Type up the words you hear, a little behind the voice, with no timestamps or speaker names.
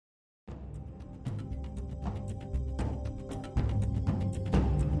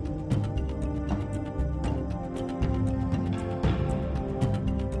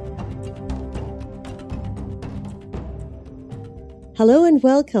Hello and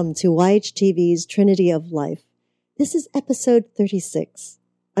welcome to YHTV's Trinity of Life. This is episode 36.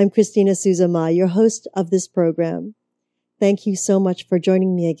 I'm Christina Suzama, your host of this program. Thank you so much for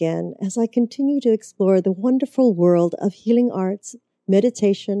joining me again as I continue to explore the wonderful world of healing arts,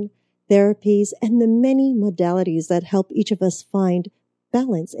 meditation, therapies, and the many modalities that help each of us find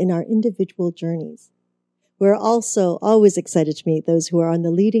balance in our individual journeys. We're also always excited to meet those who are on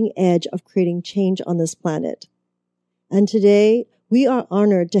the leading edge of creating change on this planet. And today, we are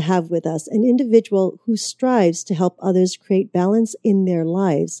honored to have with us an individual who strives to help others create balance in their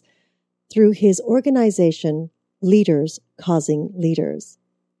lives through his organization, Leaders Causing Leaders.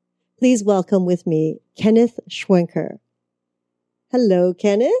 Please welcome with me, Kenneth Schwenker. Hello,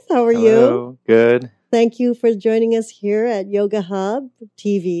 Kenneth. How are you? Hello. Good. Thank you for joining us here at Yoga Hub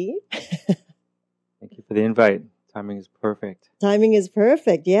TV. Thank you for the invite. Timing is perfect. Timing is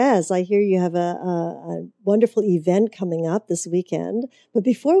perfect. Yes, I hear you have a wonderful event coming up this weekend. But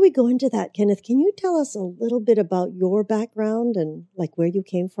before we go into that, Kenneth, can you tell us a little bit about your background and like where you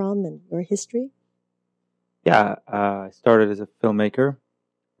came from and your history? Yeah, I started as a filmmaker,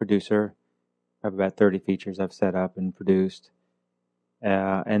 producer. I have about 30 features I've set up and produced.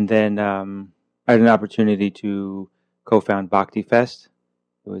 And then I had an opportunity to co-found Bhakti Fest.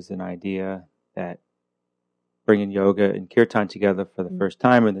 It was an idea that bringing yoga and kirtan together for the first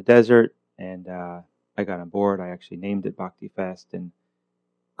time in the desert. And I got on board. I actually named it Bhakti Fest and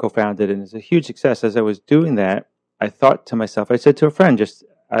co-founded it. And it's a huge success. As I was doing that, I thought to myself, I said to a friend just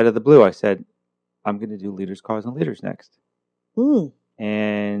out of the blue, I said, I'm going to do Leaders Causing Leaders next.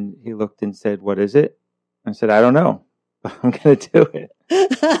 And he looked and said, what is it? I said, I don't know, but I'm going to do it.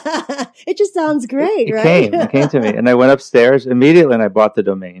 It just sounds great, It right? came to me. And I went upstairs immediately and I bought the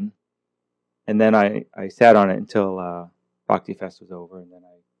domain. And then I sat on it until Bhakti Fest was over. And then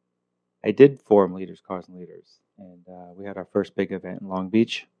I did form Leaders Causing Leaders. And we had our first big event in Long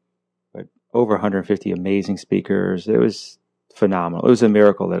Beach. But over 150 amazing speakers. It was phenomenal. It was a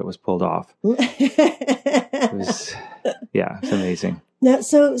miracle that it was pulled off. It was amazing. Now,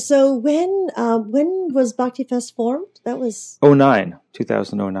 so when was Bhakti Fest formed? That was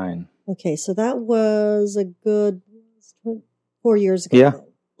 2009. Okay, so that was a good 4 years ago. Yeah.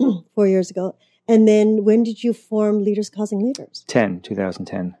 4 years ago. And then when did you form Leaders Causing Leaders?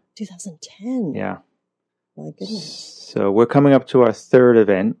 2010. 2010. Yeah. My goodness. So we're coming up to our third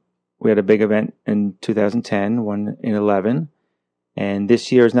event. We had a big event in 2010, one in 11. And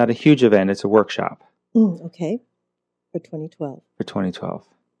this year is not a huge event. It's a workshop. Okay. For 2012. For 2012.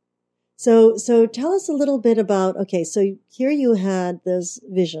 So tell us a little bit about, okay, so here you had this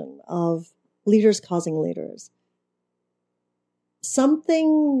vision of Leaders Causing Leaders.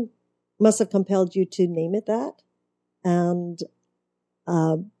 Something must have compelled you to name it that. And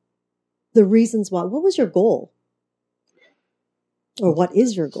the reasons why. What was your goal? Or what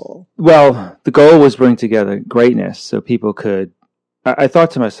is your goal? Well, the goal was bring together greatness so people could. I thought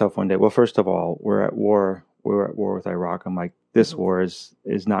to myself one day, well, first of all, we're at war. We're at war with Iraq. I'm like, this war is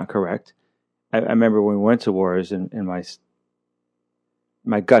not correct. I remember when we went to wars, and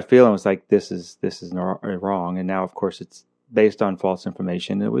my gut feeling was like, this is wrong. And now, of course, it's based on false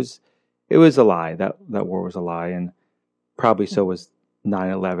information. It was a lie. That war was a lie, and probably so was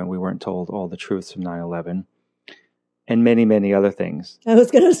 9/11. We weren't told all the truths from 9/11, and many, many other things. I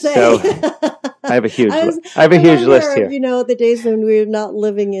was going to say. So I have a huge list here. You know, the days when we're not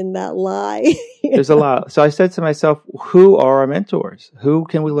living in that lie. There's a lot. So I said to myself, who are our mentors? Who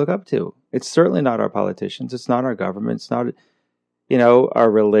can we look up to? It's certainly not our politicians. It's not our government. It's not,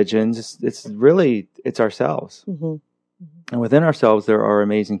 our religions. It's really ourselves. Mm-hmm. And within ourselves, there are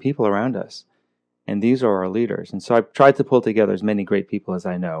amazing people around us. And these are our leaders. And so I tried to pull together as many great people as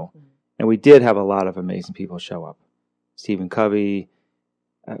I know. Mm-hmm. And we did have a lot of amazing people show up. Stephen Covey,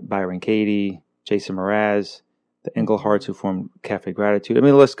 Byron Katie, Jason Mraz, the Engleharts who formed Cafe Gratitude. I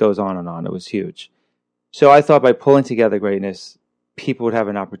mean, the list goes on and on. It was huge. So I thought by pulling together greatness, people would have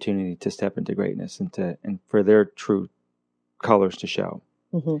an opportunity to step into greatness and for their true colors to show.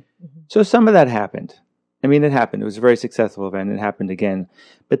 Mm-hmm. Mm-hmm. So some of that happened. I mean, it happened. It was a very successful event. It happened again.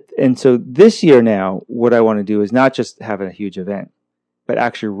 And so this year now, what I want to do is not just have a huge event, but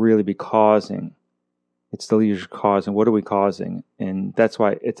actually really be causing. It's the leaders causing. What are we causing? And that's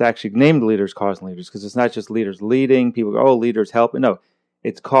why it's actually named Leaders Causing Leaders, because it's not just leaders leading. People go, oh, leaders helping. No,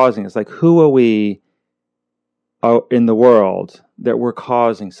 it's causing. It's like, who are we in the world that we're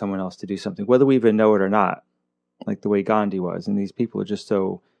causing someone else to do something, whether we even know it or not, like the way Gandhi was. And these people are just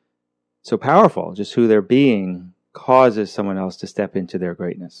so powerful. Just who they're being causes someone else to step into their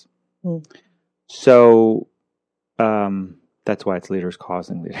greatness. Mm. So That's why it's leaders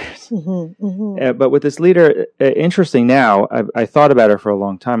causing leaders. Mm-hmm. Mm-hmm. But with this leader, interesting now, I thought about it for a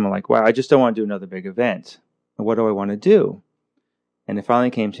long time. I'm like, wow, I just don't want to do another big event. What do I want to do? And it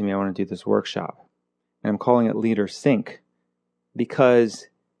finally came to me, I want to do this workshop. And I'm calling it Leader Sync because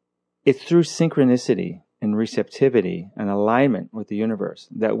it's through synchronicity and receptivity and alignment with the universe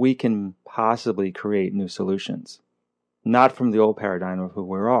that we can possibly create new solutions. Not from the old paradigm of who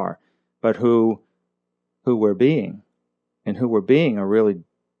we are, but who we're being. And who we're being are really,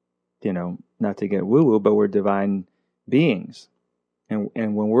 not to get woo-woo, but we're divine beings. And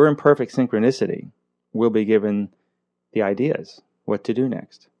when we're in perfect synchronicity, we'll be given the ideas, what to do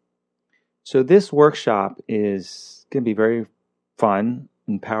next. So this workshop is going to be very fun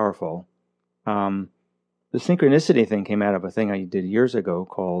and powerful. The synchronicity thing came out of a thing I did years ago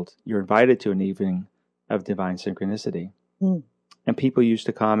called You're Invited to an Evening of Divine Synchronicity. Mm. And people used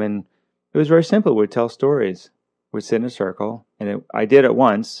to come, and it was very simple. We'd tell stories. We'd sit in a circle, and I did it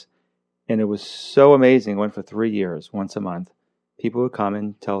once, and it was so amazing. It went for 3 years, once a month. People would come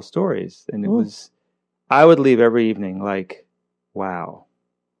and tell stories, and I would leave every evening like, wow,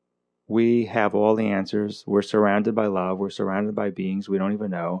 we have all the answers. We're surrounded by love. We're surrounded by beings we don't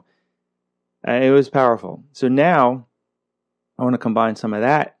even know. And it was powerful. So now I want to combine some of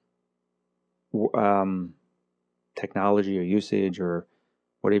that technology or usage or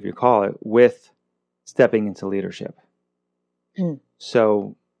whatever you call it with stepping into leadership.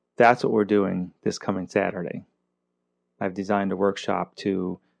 So that's what we're doing this coming Saturday. I've designed a workshop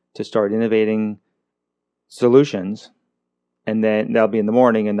to start innovating solutions, and then that'll be in the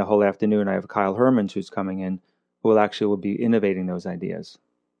morning, and the whole afternoon I have Kyle Hermans who's coming in who will be innovating those ideas.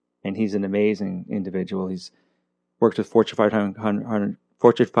 And he's an amazing individual. He's worked with Fortune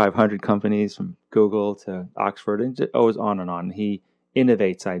 500 companies from Google to Oxford, and it goes on and on. He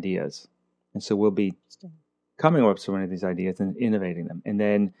innovates ideas. And so we'll be coming up with some of these ideas and innovating them. And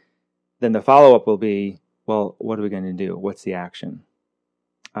then the follow-up will be, well, what are we going to do? What's the action?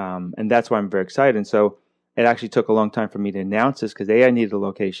 And that's why I'm very excited. And so it actually took a long time for me to announce this because A, I needed a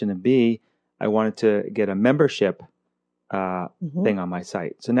location, and B, I wanted to get a membership thing on my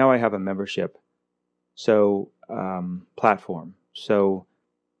site. So now I have a membership platform. So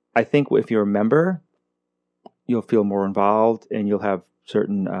I think if you're a member, you'll feel more involved, and you'll have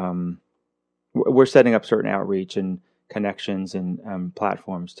certain we're setting up certain outreach and connections and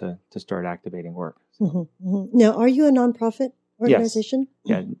platforms to start activating work. Now, are you a nonprofit organization?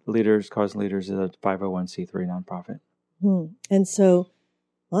 Yes. Yeah, Leaders Cause Leaders is a 501c3 nonprofit. And so,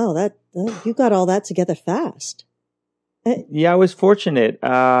 wow, that you got all that together fast. Yeah, I was fortunate.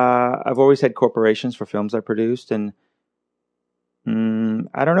 I've always had corporations for films I produced, and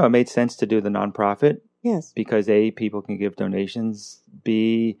I don't know, it made sense to do the nonprofit. Yes. Because A, people can give donations.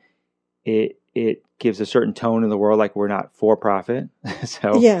 B, it gives a certain tone in the world, like we're not for profit.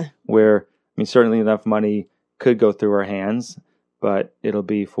 So certainly enough money could go through our hands, but it'll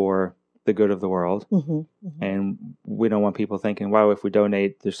be for the good of the world. And we don't want people thinking, wow, if we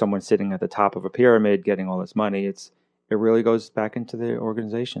donate, there's someone sitting at the top of a pyramid getting all this money. It really goes back into the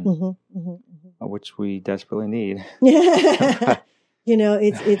organization, which we desperately need.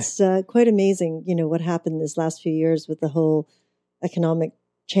 It's quite amazing, what happened this last few years with the whole economic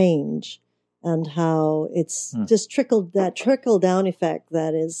change and how it's just trickle down effect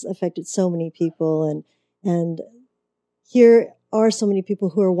that has affected so many people. And here are so many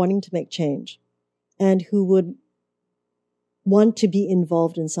people who are wanting to make change and who would want to be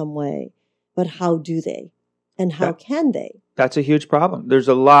involved in some way. But how do they? And how can they? That's a huge problem. There's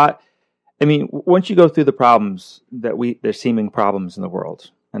a lot. I mean, once you go through the problems there's seeming problems in the world,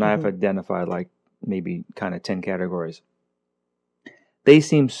 and I've identified like maybe kind of 10 categories. They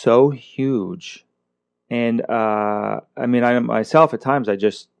seem so huge. And, I myself at times, I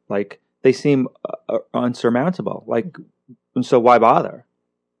just they seem unsurmountable. And so why bother?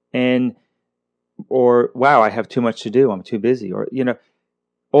 Or, wow, I have too much to do. I'm too busy. Or,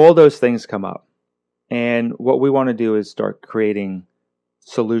 all those things come up. And what we want to do is start creating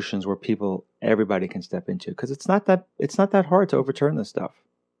solutions where everybody can step into, because it's not that hard to overturn this stuff.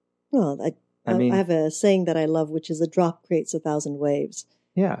 Well, I have a saying that I love, which is a drop creates 1,000 waves.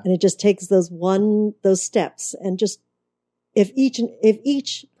 Yeah. And it just takes those steps, and just if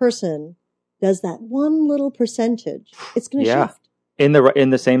each person does that one little percentage, it's going to shift in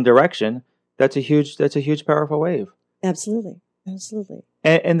the same direction. That's a huge powerful wave. Absolutely.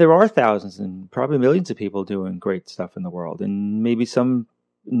 And there are thousands and probably millions of people doing great stuff in the world, and maybe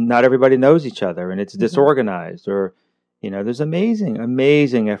not everybody knows each other, and it's disorganized, or there's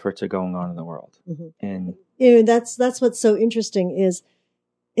amazing efforts are going on in the world. And that's what's so interesting is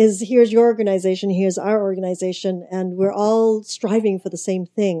is here's your organization, here's our organization, and we're all striving for the same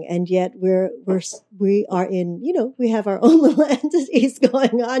thing. And yet we are in, we have our own little entities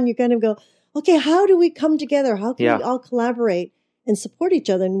going on. You kind of go, okay, how do we come together? How can we all collaborate and support each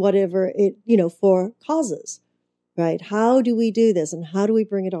other in whatever it, for causes, right? How do we do this and how do we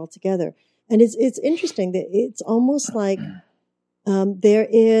bring it all together? And it's interesting that it's almost like, there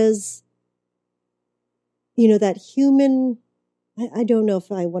is, that human, I don't know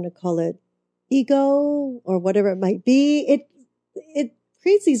if I want to call it ego or whatever it might be. It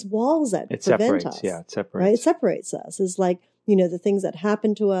creates these walls that prevent us. Yeah, it separates. Right? It separates us. It's like, the things that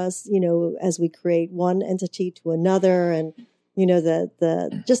happen to us, as we create one entity to another, and,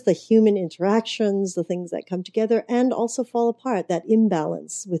 just the human interactions, the things that come together and also fall apart, that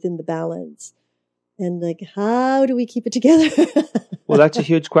imbalance within the balance. And like, how do we keep it together? Well, that's a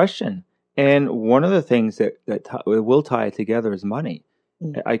huge question. And one of the things that will tie it together is money.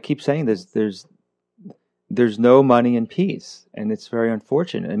 I keep saying this, there's no money in peace, and it's very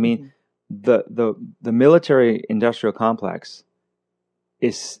unfortunate. I mean, the military industrial complex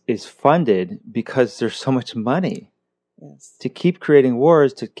is funded because there's so much money. Yes. To keep creating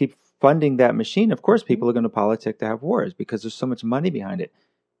wars, to keep funding that machine. Of course, people are going to politic to have wars because there's so much money behind it.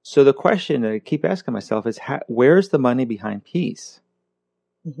 So the question that I keep asking myself is, where's the money behind peace?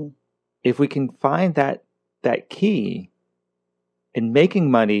 Mm-hmm. If we can find that key in making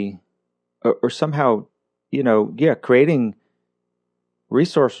money, or somehow, creating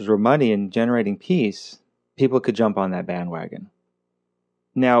resources or money and generating peace, people could jump on that bandwagon.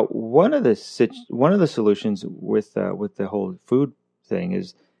 Now, one of the solutions with the whole food thing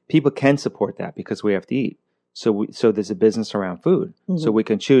is people can support that because we have to eat. So there's a business around food. Mm-hmm. So we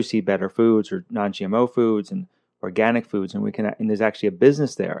can choose to eat better foods or non-GMO foods and organic foods, and there's actually a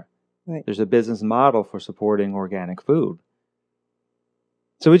business there. Right. There's a business model for supporting organic food.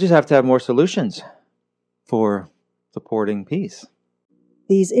 So we just have to have more solutions for supporting peace.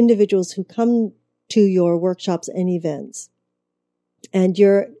 These individuals who come to your workshops and events, and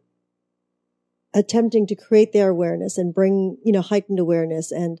you're attempting to create their awareness and bring, heightened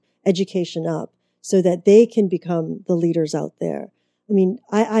awareness and education up so that they can become the leaders out there. I mean,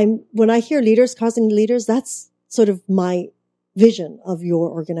 when I hear leaders causing leaders, that's sort of my vision of your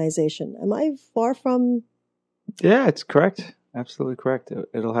organization. Am I far from? Yeah, it's correct. Absolutely correct.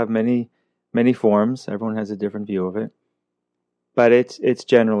 It'll have many, many forms. Everyone has a different view of it, but it's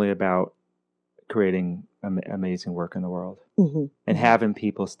generally about creating amazing work in the world, mm-hmm. and having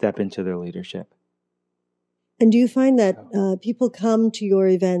people step into their leadership. And do you find that people come to your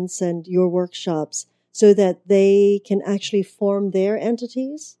events and your workshops so that they can actually form their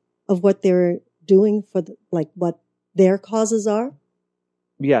entities of what they're doing for what their causes are?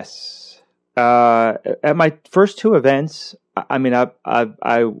 Yes. At my first two events, I mean,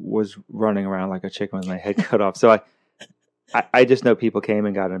 I was running around like a chicken with my head cut off. So I just know people came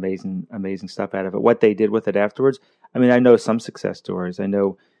and got amazing stuff out of it. What they did with it afterwards, I mean, I know some success stories. I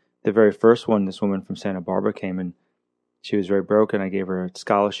know the very first one, this woman from Santa Barbara came, and she was very broken. I gave her a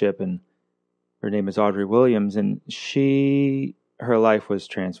scholarship, and her name is Audrey Williams, and her life was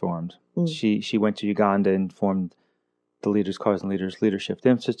transformed. Mm. She went to Uganda and formed the Leaders Causing Leaders Leadership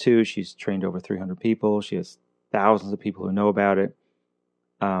Institute. She's trained over 300 people. She has thousands of people who know about it.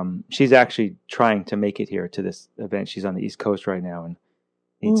 She's actually trying to make it here to this event. She's on the East Coast right now and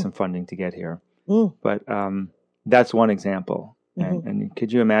needs some funding to get here. Mm. But that's one example. Mm-hmm. And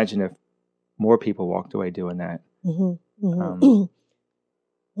could you imagine if more people walked away doing that? Mm-hmm. Mm-hmm.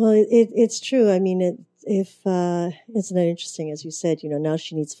 Well, it's true. I mean, isn't that interesting? As you said, now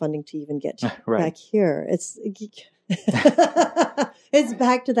she needs funding to even get right. back here. It's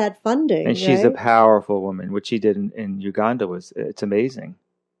back to that funding. And she's a powerful woman. What she did in Uganda it's amazing.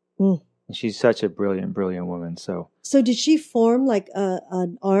 Mm. And she's such a brilliant woman. So did she form like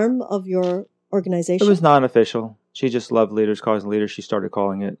an arm of your organization? It was non-official. She just loved Leaders Causing Leaders. She started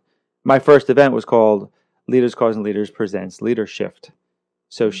calling it. My first event was called Leaders Causing Leaders Presents Leadershift.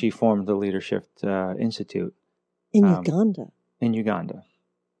 So she formed the Leadership Institute. In Uganda? In Uganda.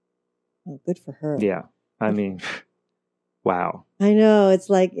 Oh, good for her. Yeah. I mean, wow. I know. It's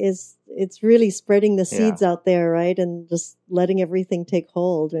like, it's really spreading the seeds out there, right? And just letting everything take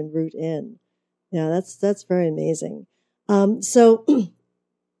hold and root in. Yeah, that's very amazing. So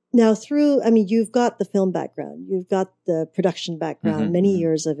now you've got the film background, you've got the production background, mm-hmm. many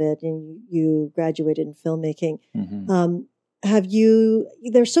years of it, and you graduated in filmmaking. Mm-hmm.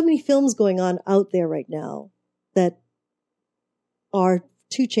 There's so many films going on out there right now that are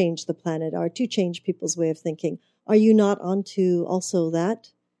to change the planet, are to change people's way of thinking. Are you not onto also that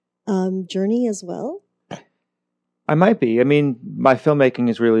journey as well? I might be. I mean, my filmmaking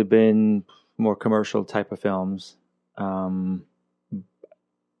has really been more commercial type of films.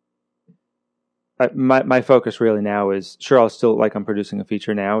 My focus really now is, sure, I'll still, like, I'm producing a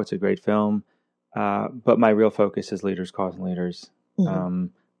feature now. It's a great film. But my real focus is leaders, cause, and leaders. Mm-hmm.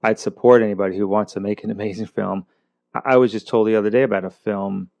 I'd support anybody who wants to make an amazing film. I was just told the other day about a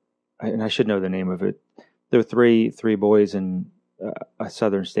film, and I should know the name of it. There were three boys in a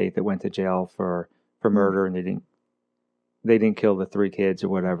southern state that went to jail for murder, and they didn't kill the three kids or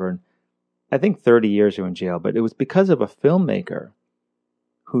whatever. And I think 30 years they were in jail, but it was because of a filmmaker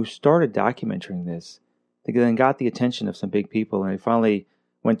who started documenting this. They then got the attention of some big people, and they finally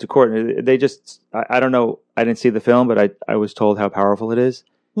went to court. And they just, I don't know, I didn't see the film, but I was told how powerful it is.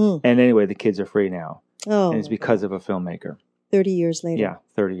 And anyway, the kids are free now. Oh, and it's because of a filmmaker. 30 years later. Yeah,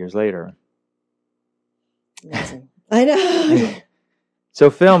 30 years later. Amazing. I know. So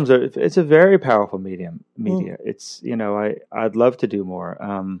films it's a very powerful media. It's, I'd love to do more.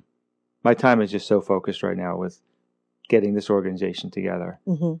 My time is just so focused right now with getting this organization together.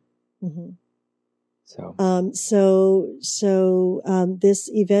 Mm-hmm. Mm-hmm. So this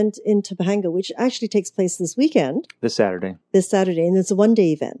event in Topanga, which actually takes place this weekend. This Saturday. And it's a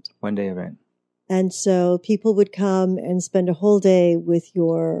one-day event. One-day event. And so people would come and spend a whole day with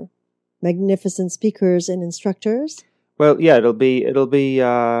your magnificent speakers and instructors. Well, yeah, it'll be me.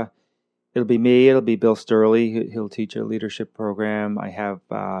 It'll be Bill Sturley. He'll teach a leadership program. I have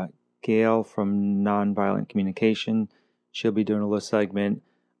Gail from Nonviolent Communication. She'll be doing a little segment.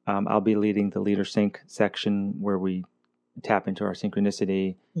 I'll be leading the Leader Sync section where we tap into our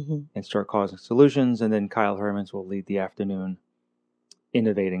synchronicity and start causing solutions. And then Kyle Hermans will lead the afternoon,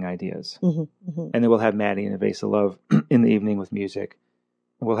 innovating ideas. And then we'll have Maddie and Evasa Love in the evening with music.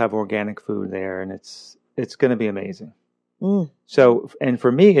 We'll have organic food there, and it's going to be amazing. So, and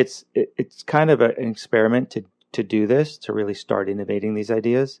for me, it's kind of an experiment to do this, to really start innovating these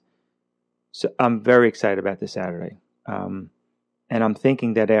ideas. So I'm very excited about this Saturday. And I'm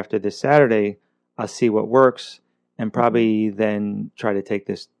thinking that after this Saturday, I'll see what works and probably then try to take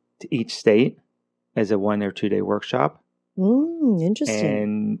this to each state as a 1 or 2 day workshop.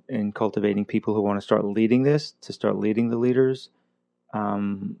 Interesting. And cultivating people who want to start leading this, to start leading the leaders.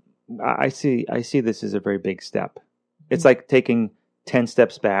 I see this as a very big step. It's like taking 10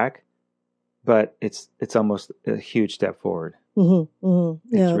 steps back, but it's almost a huge step forward.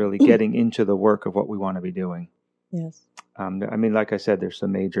 It's really getting into the work of what we want to be doing. Yes. I mean, like I said, there's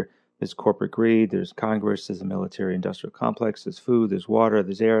corporate greed, there's Congress, there's the military industrial complex, there's food, there's water,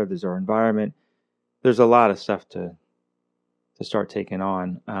 there's air, there's our environment. There's a lot of stuff to start taking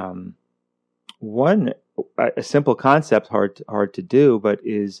on. A simple concept, hard to do, but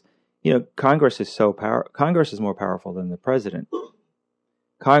is, Congress is more powerful than the president.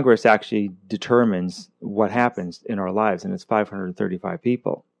 Congress actually determines what happens in our lives, and it's 535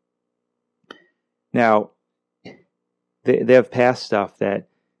 people. Now, they have passed stuff that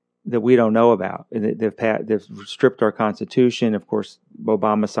we don't know about. They've stripped our Constitution. Of course,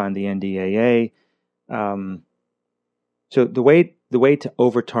 Obama signed the NDAA. So the way to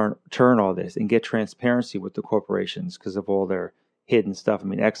overturn all this and get transparency with the corporations, because of all their hidden stuff. I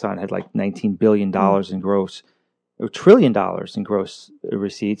mean, Exxon had like $19 billion in gross, $1 trillion in gross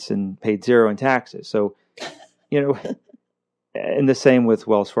receipts and paid zero in taxes. So, and the same with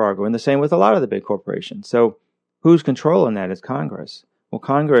Wells Fargo, and the same with a lot of the big corporations. So who's controlling that is Congress. Well,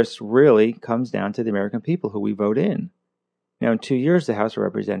 Congress really comes down to the American people who we vote in. Now, in 2 years, the House of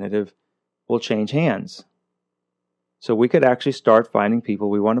Representatives will change hands. So we could actually start finding people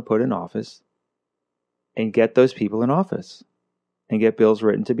we want to put in office and get those people in office and get bills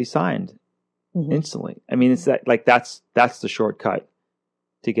written to be signed instantly. I mean, it's that's the shortcut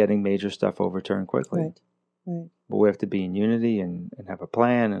to getting major stuff overturned quickly. Right. But we have to be in unity and have a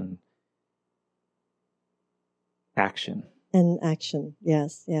plan and action. And action,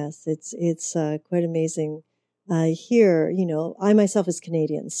 yes. It's quite amazing. Here, I myself is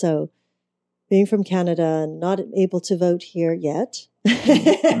Canadian, so being from Canada and not able to vote here yet,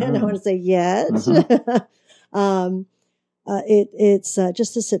 and I want to say yet, it's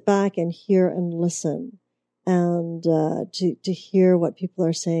just to sit back and hear and listen, and to hear what people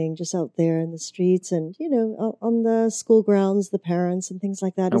are saying just out there in the streets and on the school grounds, the parents and things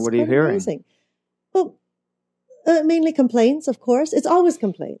like that. And what are you hearing? Amazing. Well, mainly complaints, of course. It's always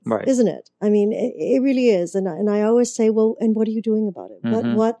complaints, right, isn't it? I mean, it really is. And I always say, well, and what are you doing about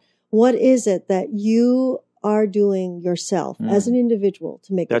it? What is it that you are doing yourself as an individual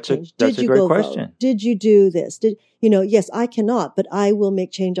to make a change? That's a great question. Vote? Did you do this? Yes, I cannot, but I will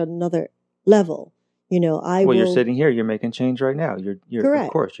make change on another level. You're sitting here, you're making change right now. You're correct.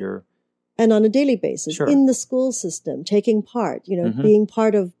 Of course, you're and on a daily basis Sure. in the school system, taking part, being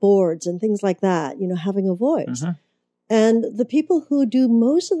part of boards and things like that, having a voice. Mm-hmm. And the people who do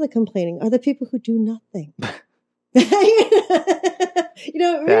most of the complaining are the people who do nothing.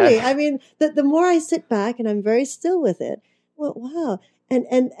 Really, I mean, the more I sit back and I'm very still with it, well, wow. And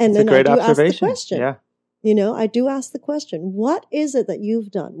It's then a great I do ask the observation. question. Yeah. I do ask the question, what is it that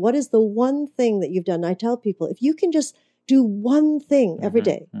you've done? What is the one thing that you've done? And I tell people, if you can just do one thing every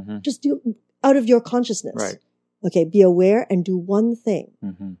day, just do out of your consciousness. Right. Okay, be aware and do one thing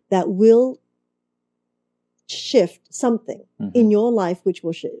that will shift something in your life, which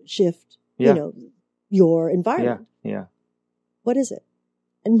will shift, your environment. Yeah. What is it?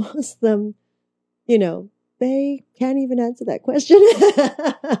 And most of them, they can't even answer that question.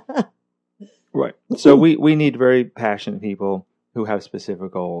 Right. So we need very passionate people who have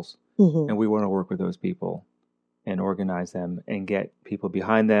specific goals, and we want to work with those people and organize them and get people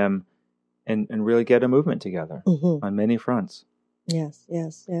behind them and really get a movement together on many fronts. Yes.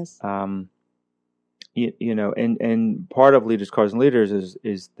 And part of Leaders, Cause, and Leaders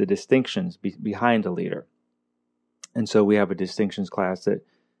is the distinctions behind a leader. And so we have a distinctions class that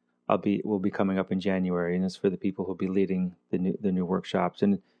will be coming up in January, and it's for the people who'll be leading the new workshops.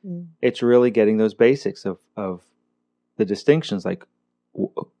 And it's really getting those basics of the distinctions, like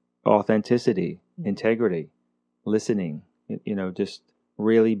authenticity, integrity, listening. Just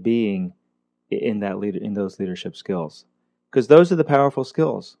really being in those leadership skills, because those are the powerful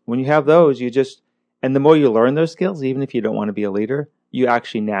skills. When you have those, and the more you learn those skills, even if you don't want to be a leader, you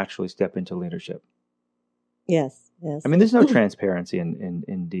actually naturally step into leadership. Yes. I mean, there's no transparency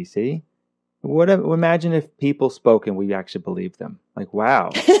in DC. Imagine if people spoke and we actually believed them. Like, wow,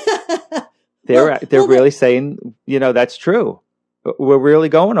 they're really saying, that's true. But we're really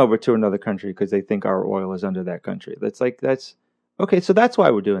going over to another country because they think our oil is under that country. That's okay. So that's why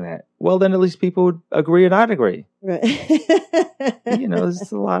we're doing that. Well, then at least people would agree or not agree. Right.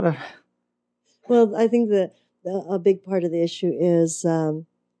 There's a lot of. Well, I think that a big part of the issue is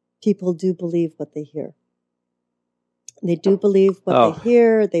people do believe what they hear. They do believe what they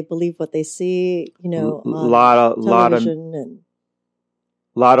hear. They believe what they see. On television and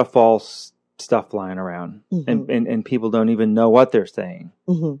lot of false stuff flying around, and people don't even know what they're saying.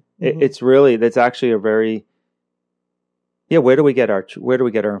 That's actually a very where do we get our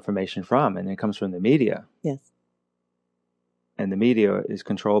information from? And it comes from the media. Yes. And the media is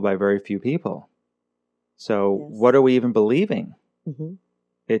controlled by very few people. So what are we even believing?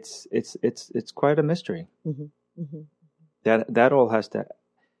 It's quite a mystery. That all has to,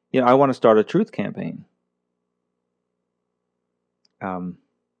 I want to start a truth campaign.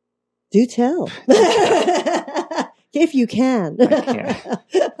 Do tell. If you can. I can't.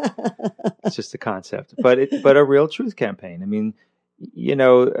 It's just a concept, but a real truth campaign. I mean,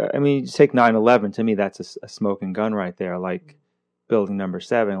 take 9/11. To me, that's a smoking gun right there. Like building number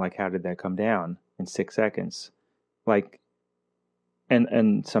 7. Like, how did that come down in 6 seconds? Like,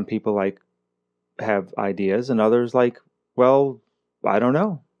 and some people have ideas, and others well, I don't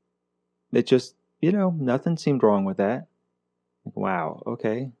know. It just, nothing seemed wrong with that. Wow,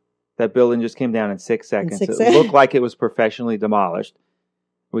 okay. That building just came down in 6 seconds. It looked like it was professionally demolished.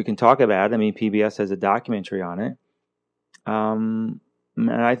 We can talk about it. I mean, PBS has a documentary on it. And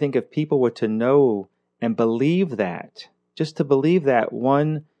I think if people were to know and believe that, just to believe that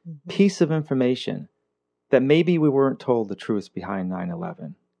one piece of information, that maybe we weren't told the truth behind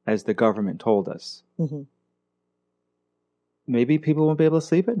 9/11, as the government told us. Maybe people won't be able to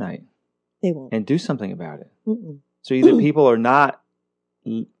sleep at night. They won't. And do something about it. So either people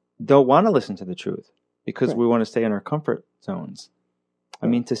don't want to listen to the truth because we want to stay in our comfort zones. I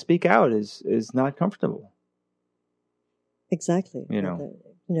mean, to speak out is not comfortable. Exactly.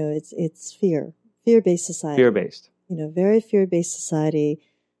 It's fear-based society. Fear-based. Very fear-based society.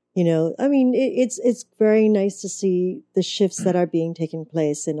 I mean, it's very nice to see the shifts that are being taken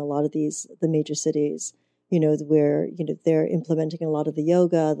place in a lot of the major cities. Where they're implementing a lot of the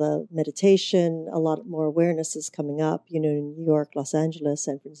yoga, the meditation, a lot more awareness is coming up. In New York, Los Angeles,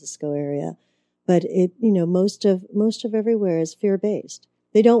 San Francisco area, but most of everywhere is fear-based.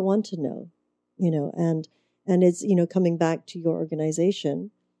 They don't want to know, and it's coming back to your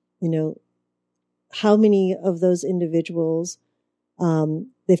organization. How many of those individuals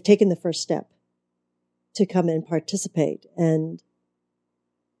they've taken the first step to come and participate, and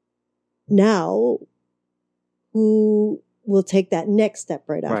now who will take that next step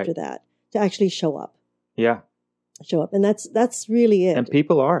after that to actually show up? Yeah. Show up. And that's really it. And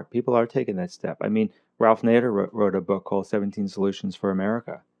people are taking that step. I mean, Ralph Nader wrote a book called 17 Solutions for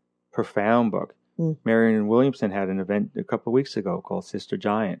America. Profound book. Marianne Williamson had an event a couple of weeks ago called Sister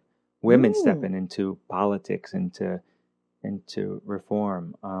Giant. women stepping into politics, into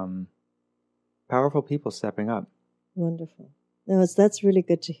reform, powerful people stepping up. Wonderful. No, that's really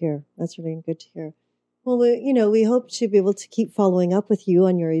good to hear. That's really good to hear. Well, we hope to be able to keep following up with you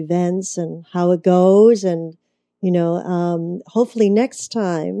on your events and how it goes. And, hopefully next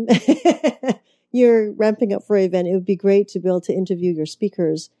time you're ramping up for an event, it would be great to be able to interview your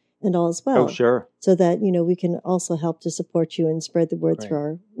speakers and all as well. Oh, sure. So that, we can also help to support you and spread the word through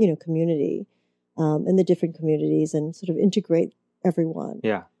our, community, and the different communities, and sort of integrate everyone.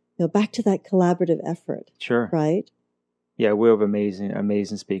 Yeah. Back to that collaborative effort. Sure. Right? Yeah, we have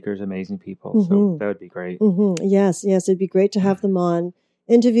amazing speakers, amazing people. So that would be great. Yes. It'd be great to have them on,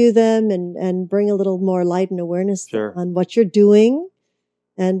 interview them, and bring a little more light and awareness on what you're doing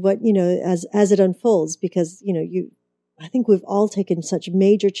and what, as it unfolds, because, I think we've all taken such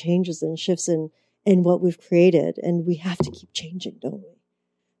major changes and shifts in what we've created, and we have to keep changing, don't we?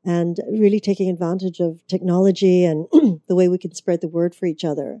 And really taking advantage of technology and the way we can spread the word for each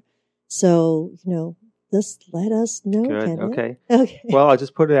other. So, just let us know. Good. Kenneth. Okay. Well, I'll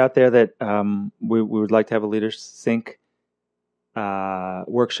just put it out there that we would like to have a Leaders Sync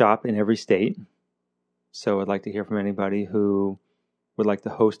workshop in every state. So I'd like to hear from anybody who would like to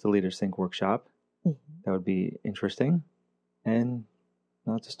host a Leaders Sync workshop. That would be interesting. And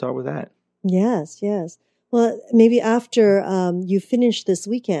I'll just start with that. Yes. Well, maybe after you finish this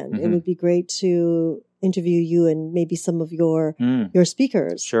weekend, it would be great to interview you and maybe some of your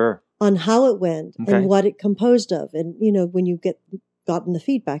speakers. Sure. On how it went and what it composed of. And, when you gotten the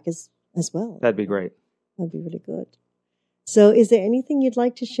feedback as well. That'd be great. That'd be really good. So is there anything you'd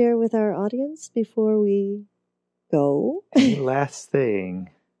like to share with our audience before we go? Any last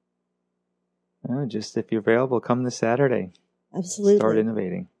thing? Just if you're available, come this Saturday. Absolutely. Start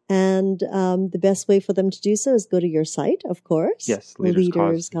innovating. And the best way for them to do so is go to your site, of course. Yes,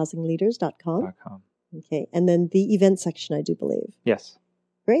 leaderscausingleaders.com. Okay. And then the event section, I do believe. Yes.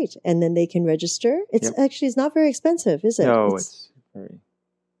 Great. And then they can register. It's not very expensive, is it? No, it's very...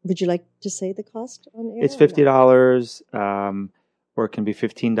 Would you like to say the cost on air? It's $50, or it can be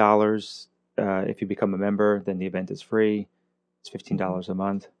 $15. If you become a member, then the event is free. It's $15 a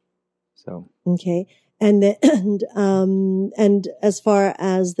month. So. Okay. And as far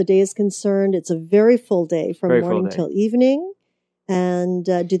as the day is concerned, it's a very full day from morning till evening. And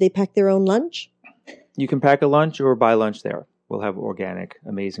do they pack their own lunch? You can pack a lunch or buy lunch there. We'll have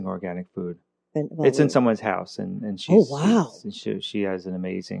amazing organic food. It's in someone's house, and she's she has an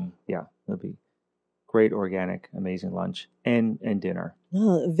amazing it'll be great organic, amazing lunch and dinner.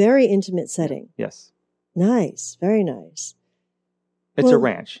 Oh, a very intimate setting. Yes. Nice, very nice. It's a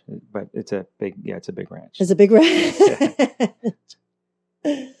ranch, but it's a big ranch. It's a big ranch.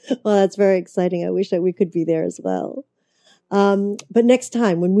 Well, that's very exciting. I wish that we could be there as well. But next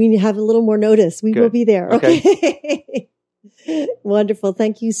time, when we have a little more notice, we will be there. Okay. Wonderful.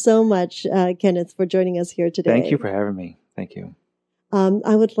 Thank you so much, Kenneth, for joining us here today. Thank you for having me. Thank you.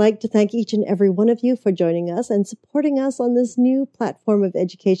 I would like to thank each and every one of you for joining us and supporting us on this new platform of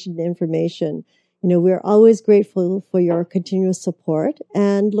education and information. We're always grateful for your continuous support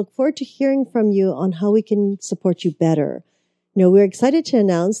and look forward to hearing from you on how we can support you better. We're excited to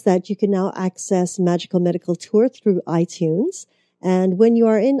announce that you can now access Magical Medical Tour through iTunes. And when you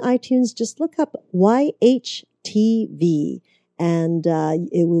are in iTunes, just look up YHTV and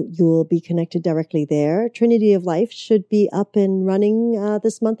you will be connected directly there. Trinity of Life should be up and running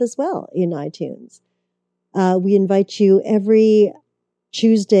this month as well in iTunes. We invite you every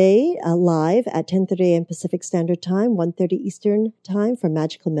Tuesday live at 10:30 a.m. Pacific Standard Time, 1:30 Eastern Time for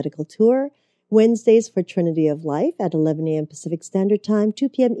Magical Medical Tour. Wednesdays for Trinity of Life at 11 a.m. Pacific Standard Time, 2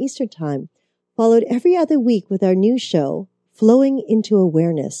 p.m. Eastern Time. Followed every other week with our new show, Flowing into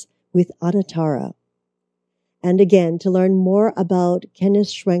Awareness with Anatara. And again, to learn more about Kenneth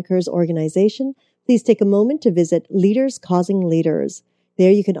Schwenker's organization, please take a moment to visit Leaders Causing Leaders.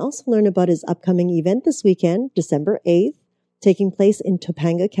 There you can also learn about his upcoming event this weekend, December 8th, taking place in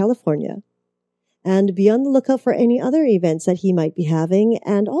Topanga, California. And be on the lookout for any other events that he might be having.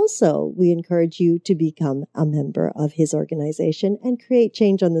 And also, we encourage you to become a member of his organization and create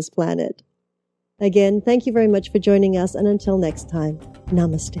change on this planet. Again, thank you very much for joining us. And until next time,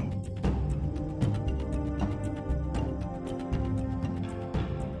 namaste.